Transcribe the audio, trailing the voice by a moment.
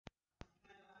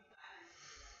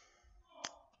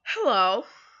Hello.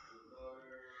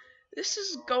 This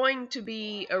is going to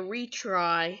be a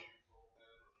retry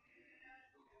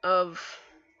of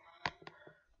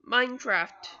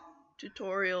Minecraft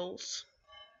tutorials.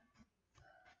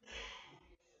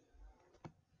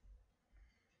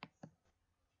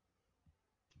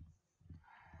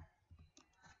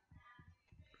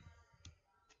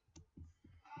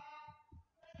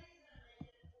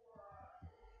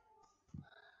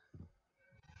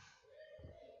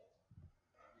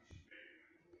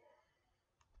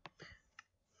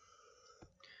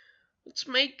 Let's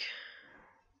make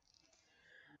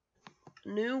a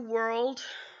new world.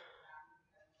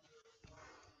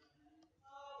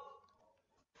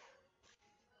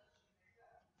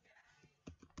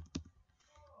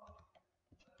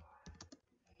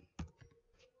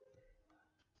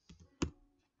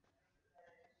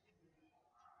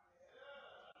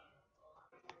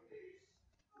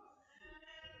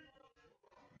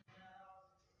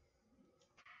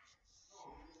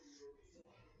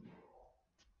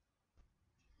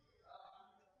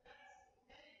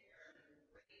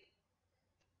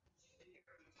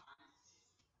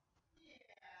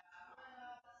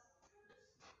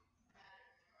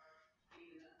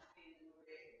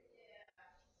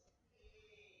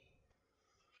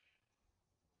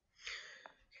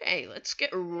 Okay, let's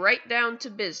get right down to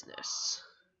business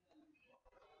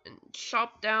and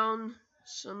chop down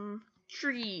some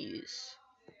trees.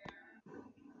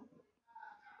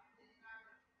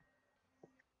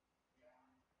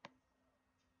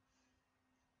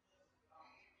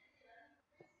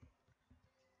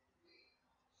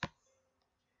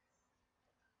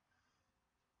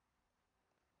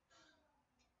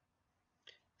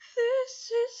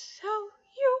 This is how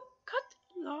you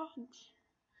cut logs.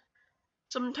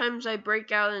 Sometimes I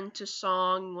break out into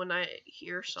song when I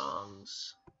hear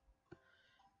songs.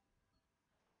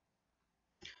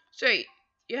 So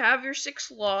you have your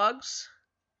 6 logs.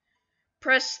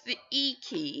 Press the E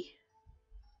key.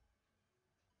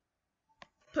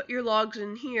 Put your logs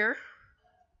in here.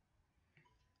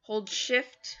 Hold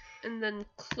shift and then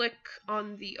click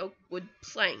on the oak wood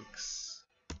planks.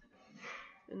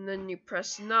 And then you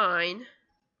press 9.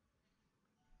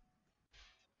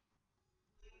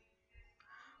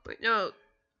 Wait, no.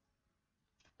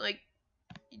 Like,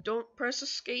 you don't press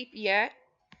escape yet.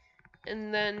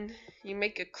 And then you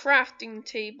make a crafting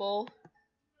table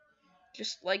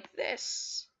just like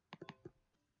this.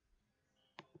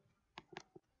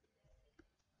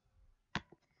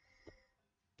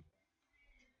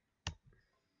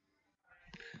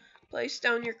 Place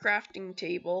down your crafting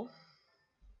table.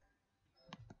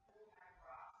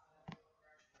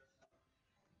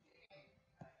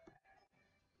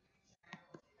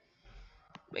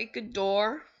 Make a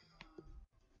door.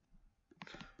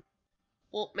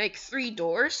 We'll make 3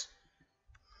 doors.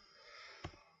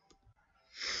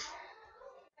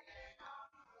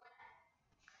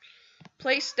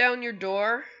 Place down your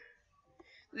door.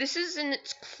 This is in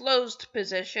its closed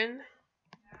position.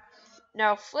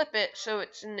 Now flip it so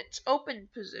it's in its open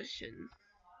position.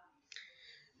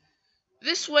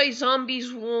 This way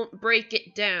zombies won't break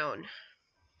it down.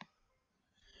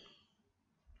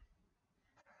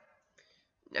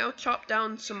 Now chop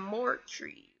down some more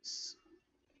trees.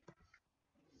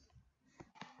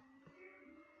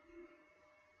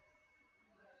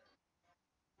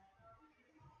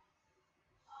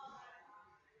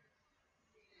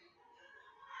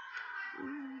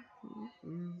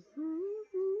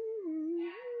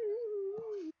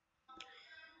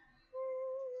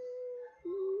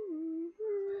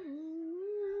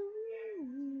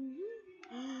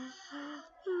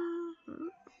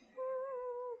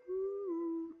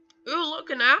 Ooh, look,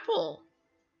 an apple.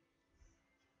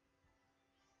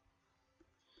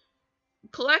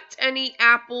 Collect any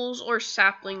apples or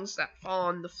saplings that fall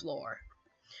on the floor.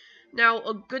 Now,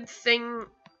 a good thing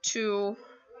to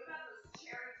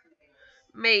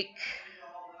make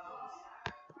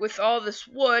with all this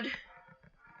wood,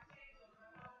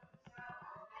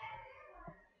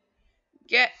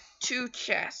 get 2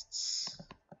 chests.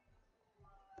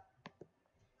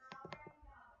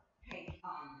 Hey,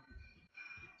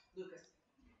 Lucas.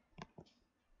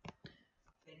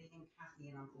 Betty and Kathy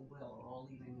and Uncle Will are all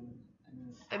leaving in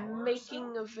an hour I'm or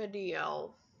making so. a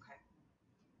video. Okay.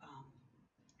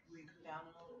 Will you come down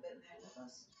in a little bit and hang with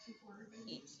us before everybody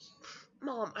leaves?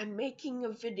 Mom, I'm making a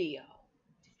video.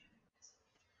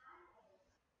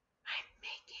 I'm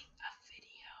making a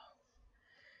video.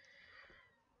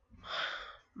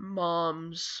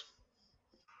 Moms.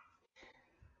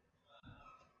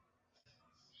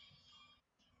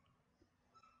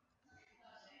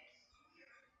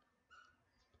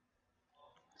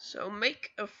 So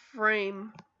make a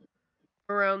frame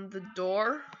around the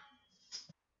door.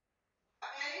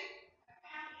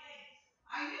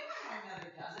 I knew I had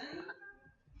another dozen.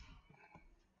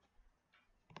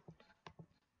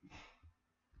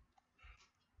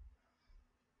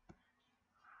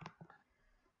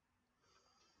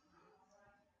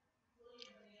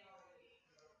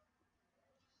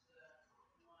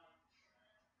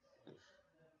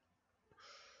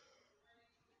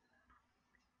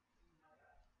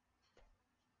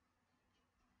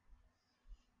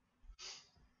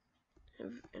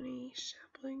 Have any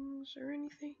saplings or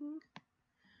anything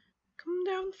come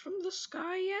down from the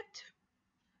sky yet?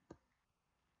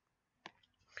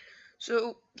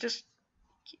 So just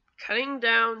keep cutting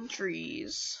down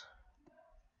trees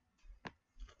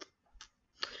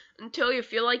until you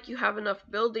feel like you have enough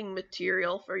building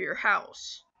material for your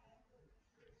house.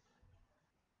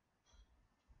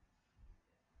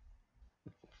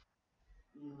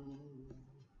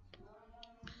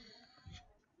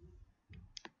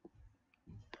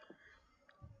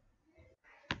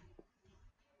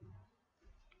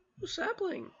 Oh,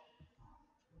 sapling.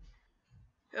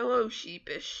 Hello,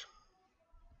 sheepish.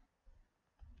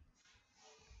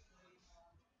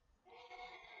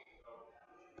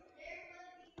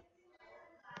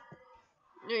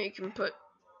 Now you can put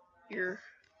your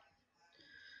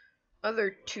other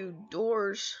two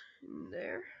doors in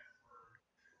there.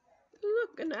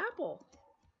 Look, an apple.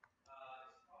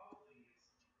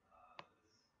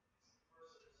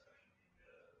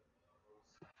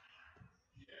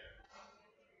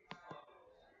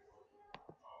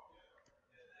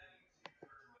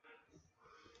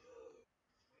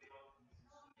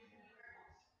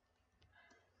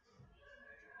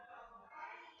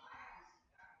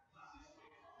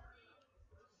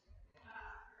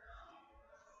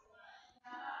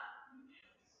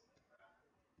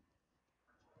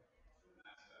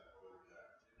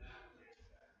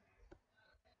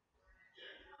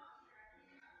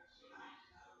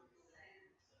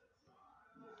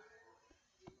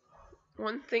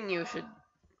 One thing you should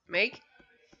make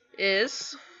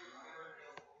is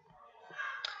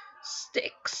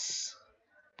sticks.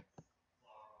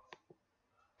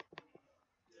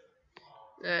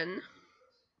 Then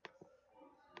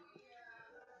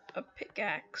a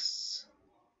pickaxe.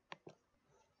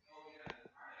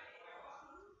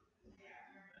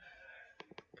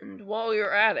 And while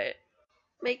you're at it,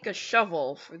 make a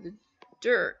shovel for the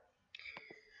dirt.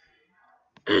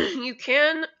 You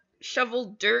can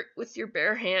shovel dirt with your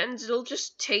bare hands, it'll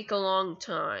just take a long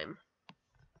time.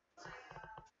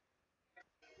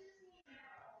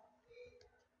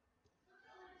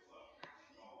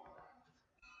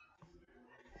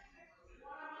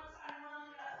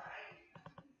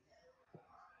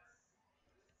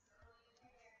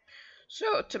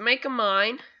 So, to make a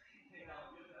mine,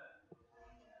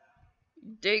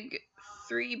 dig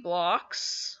 3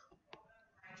 blocks.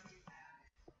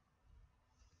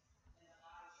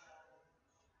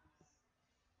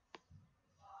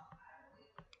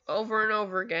 Over and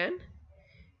over again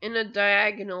in a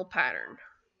diagonal pattern.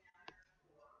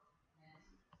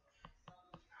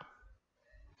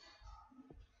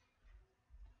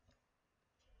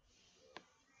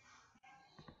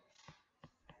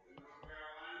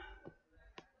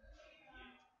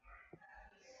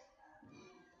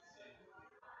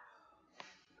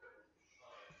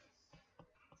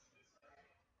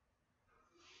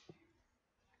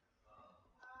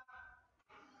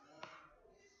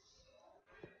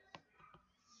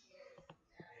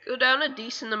 Go down a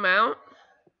decent amount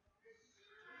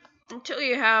until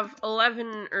you have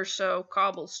 11 or so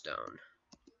cobblestone.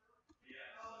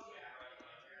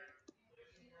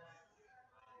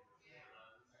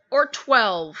 Or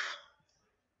 12.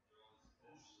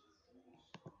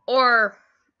 Or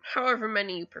however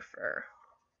many you prefer.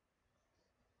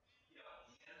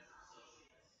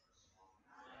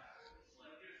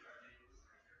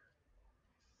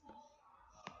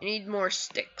 You need more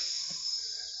sticks.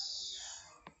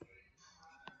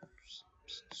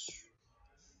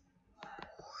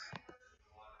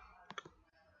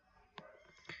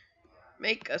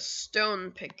 Make a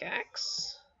stone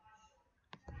pickaxe.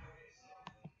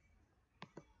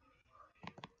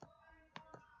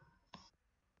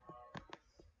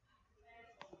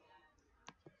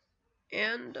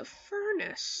 And a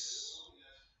furnace.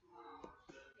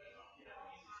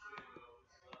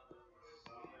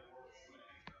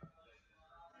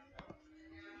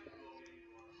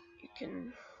 You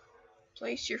can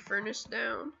place your furnace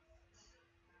down.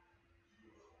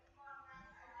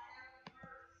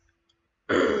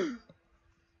 You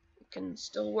can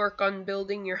still work on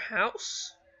building your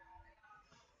house.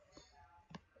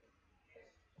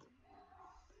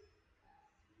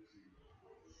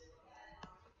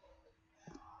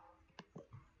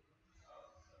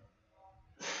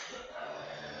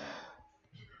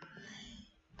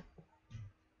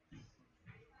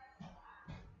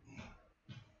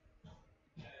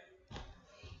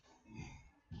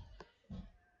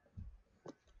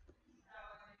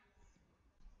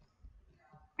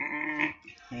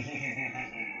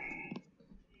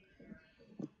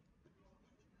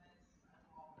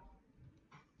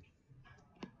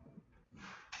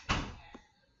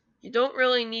 You don't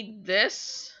really need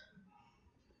this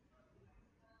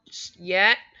just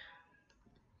yet.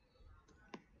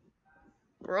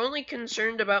 We're only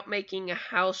concerned about making a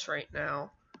house right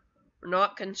now. We're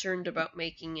not concerned about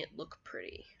making it look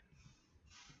pretty.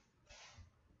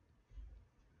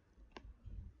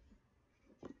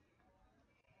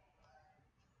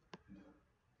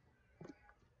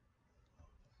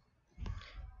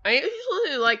 I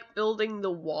usually like building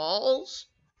the walls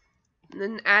and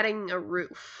then adding a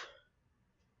roof.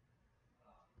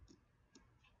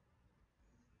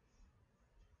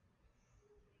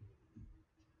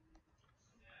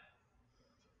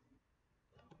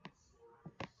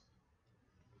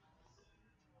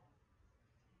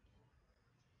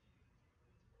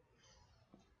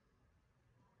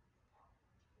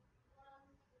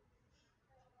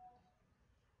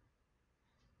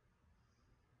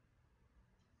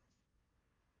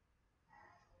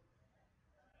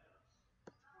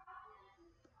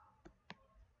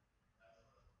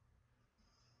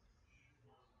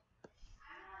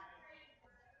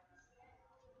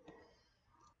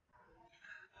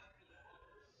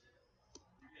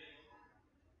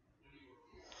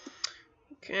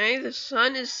 Okay, the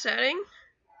sun is setting.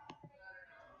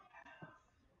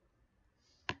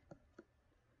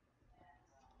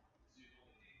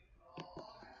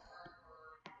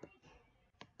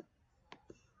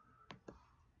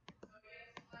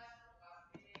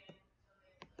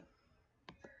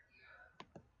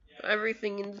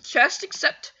 Everything in the chest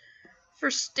except for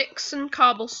sticks and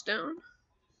cobblestone.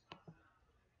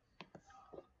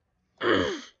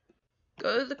 Go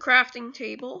to the crafting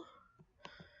table.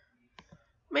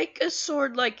 Make a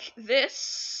sword like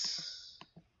this.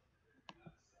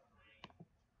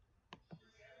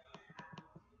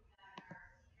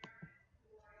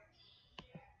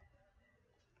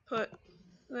 Put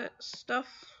that stuff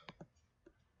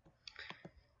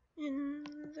in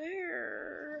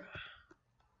there.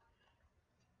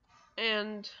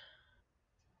 And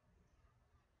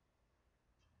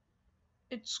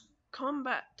it's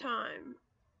combat time,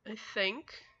 I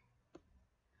think.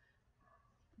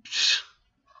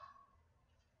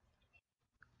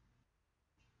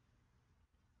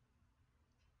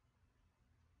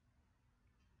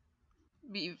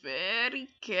 Be very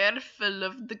careful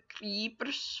of the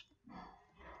creepers.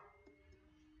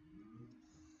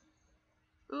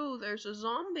 Ooh, there's a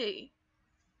zombie.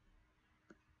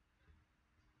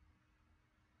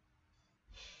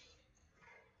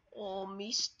 Oh,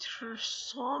 Mr.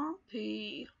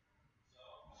 Zombie.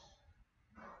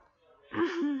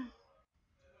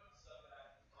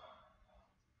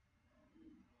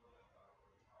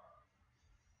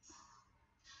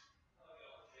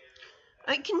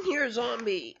 I can hear a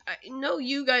zombie. I know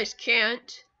you guys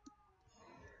can't.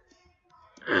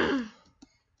 Ooh,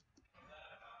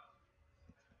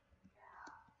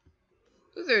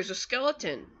 there's a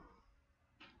skeleton.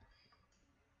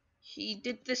 He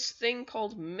did this thing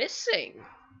called missing.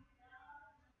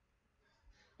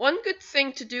 One good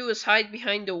thing to do is hide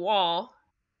behind a wall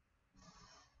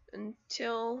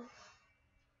until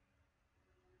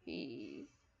he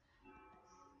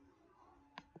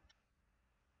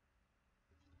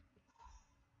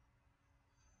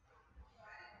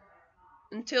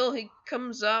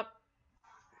comes up.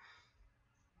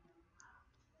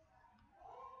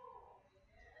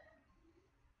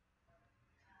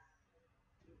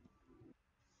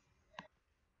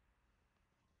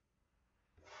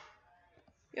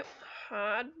 Yep,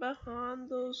 hide behind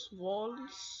those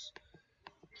walls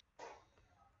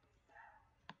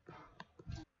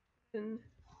and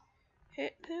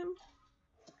hit him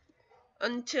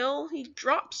until he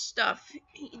drops stuff.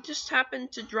 He just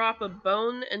happened to drop a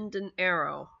bone and an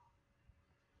arrow.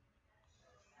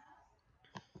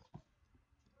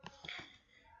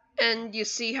 And you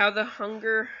see how the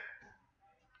hunger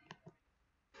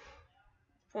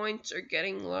points are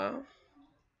getting low.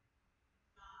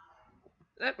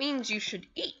 That means you should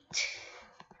eat.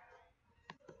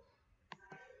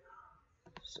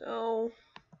 So,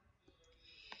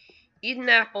 eat an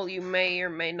apple you may or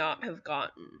may not have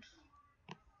gotten.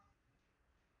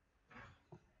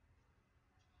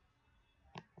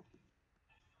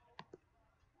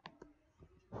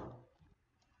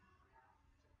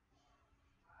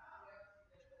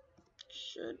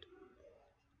 Should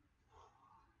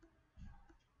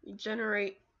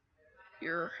regenerate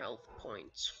your health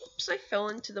points. Whoops, I fell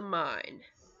into the mine.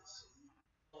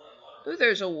 Ooh,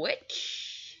 there's a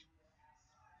witch.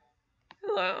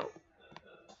 Hello.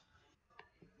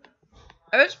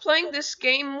 I was playing this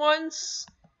game once,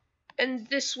 and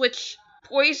this witch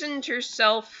poisoned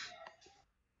herself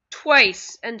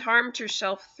twice and harmed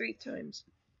herself 3 times.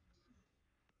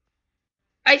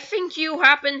 I think you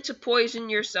happened to poison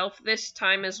yourself this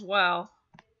time as well.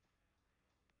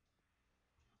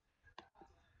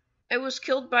 I was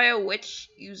killed by a witch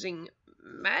using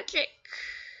magic.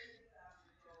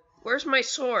 Where's my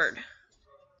sword?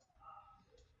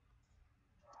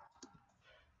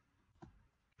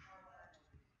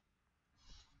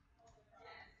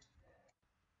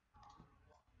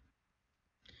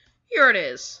 Here it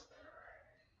is.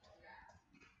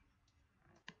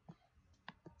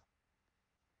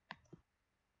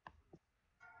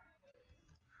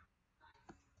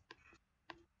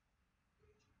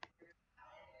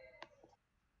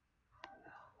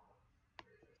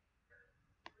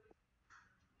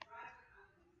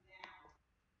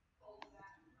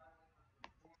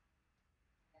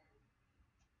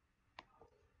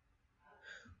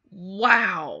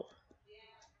 Wow.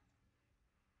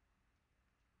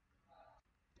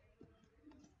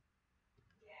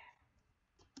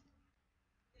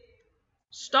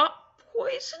 Stop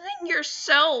poisoning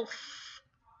yourself.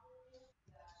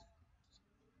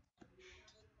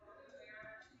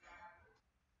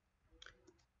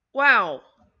 Wow.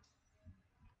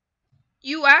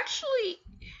 You actually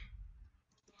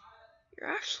You're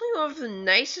actually one of the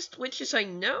nicest witches I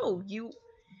know. You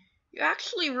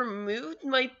actually removed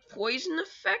my poison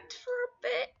effect for a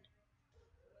bit.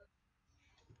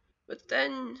 But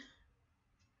then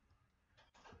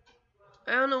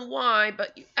I don't know why,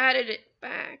 but you added it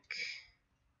back.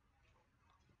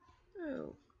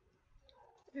 Oh.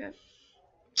 Yeah.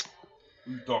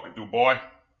 Who you talking to, boy?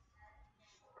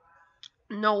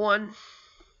 No one. Does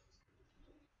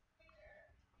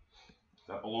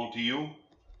that belong to you?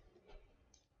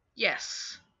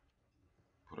 Yes.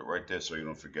 Put it right there so you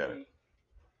don't forget it.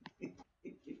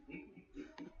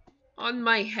 On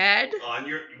my head?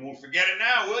 You won't forget it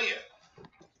now, will you?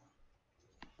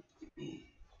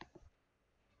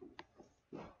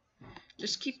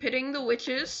 Just keep hitting the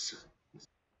witches.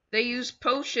 They use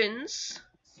potions.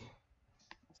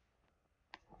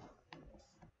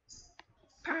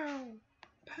 Pow!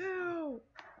 Pow!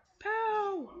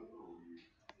 Pow!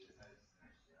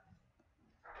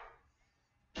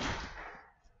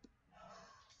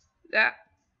 That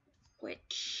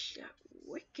witch, that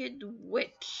wicked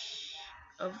witch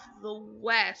of the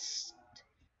West.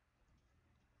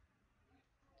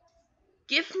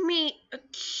 Give me a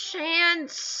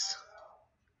chance.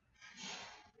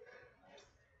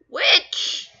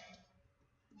 Witch!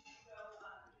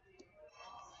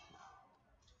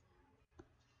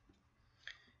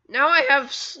 Now I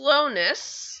have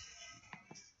slowness.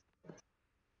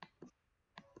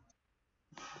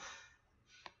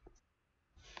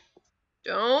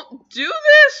 Don't do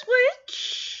this,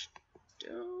 witch!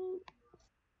 Don't.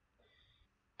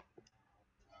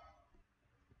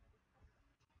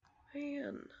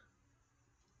 Man.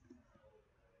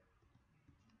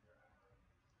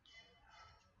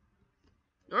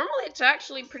 Normally it's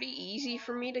actually pretty easy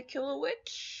for me to kill a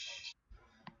witch.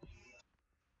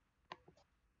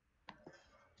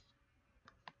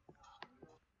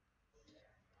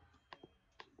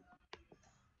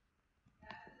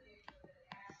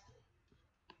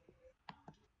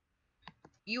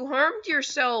 You harmed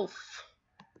yourself.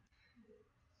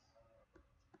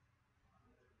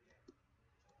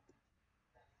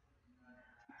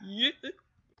 Yeah.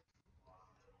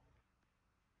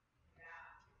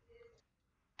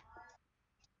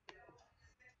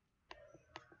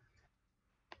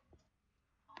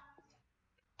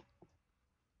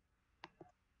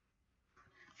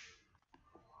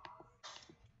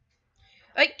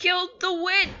 I killed the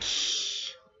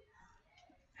witch!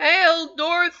 Hail,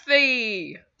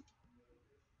 Dorothy!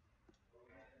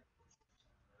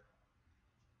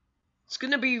 It's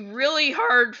gonna be really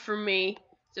hard for me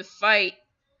to fight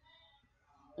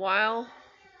while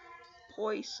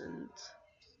poisoned.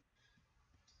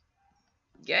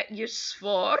 Get your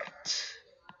sword.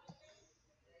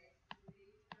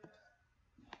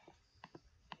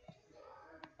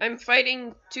 I'm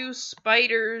fighting two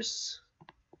spiders,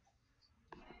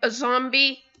 a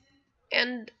zombie,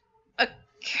 and a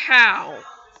cow.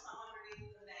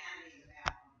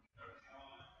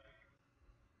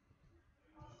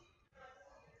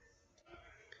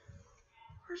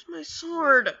 Where's my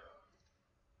sword?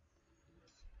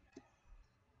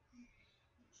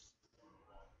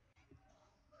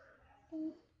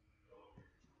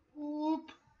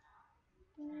 Whoop,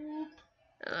 whoop.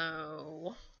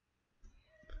 Oh.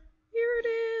 Here it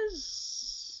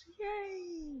is!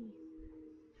 Yay!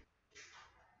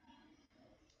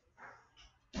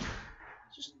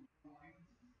 Just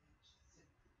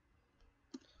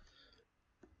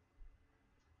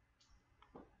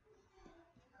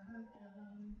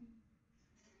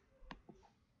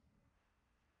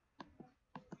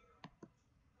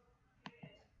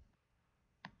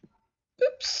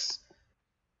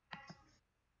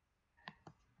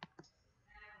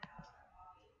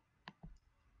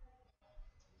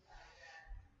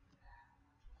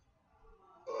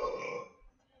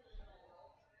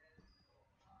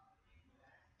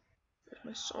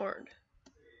my sword.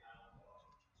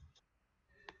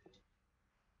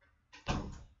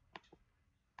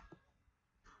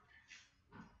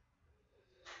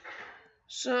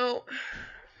 So,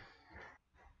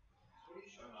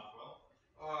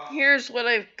 here's what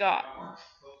I've got.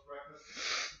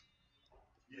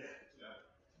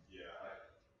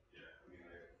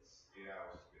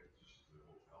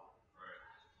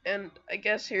 And I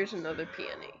guess here's another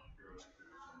peony.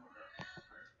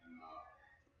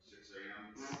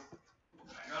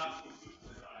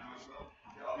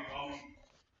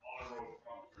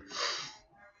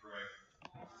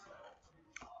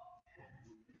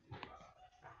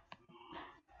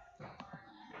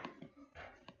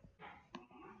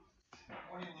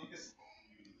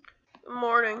 Good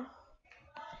morning.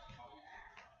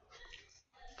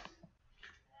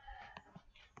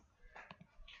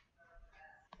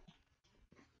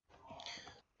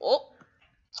 Well,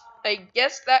 I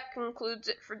guess that concludes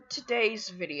it for today's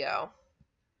video.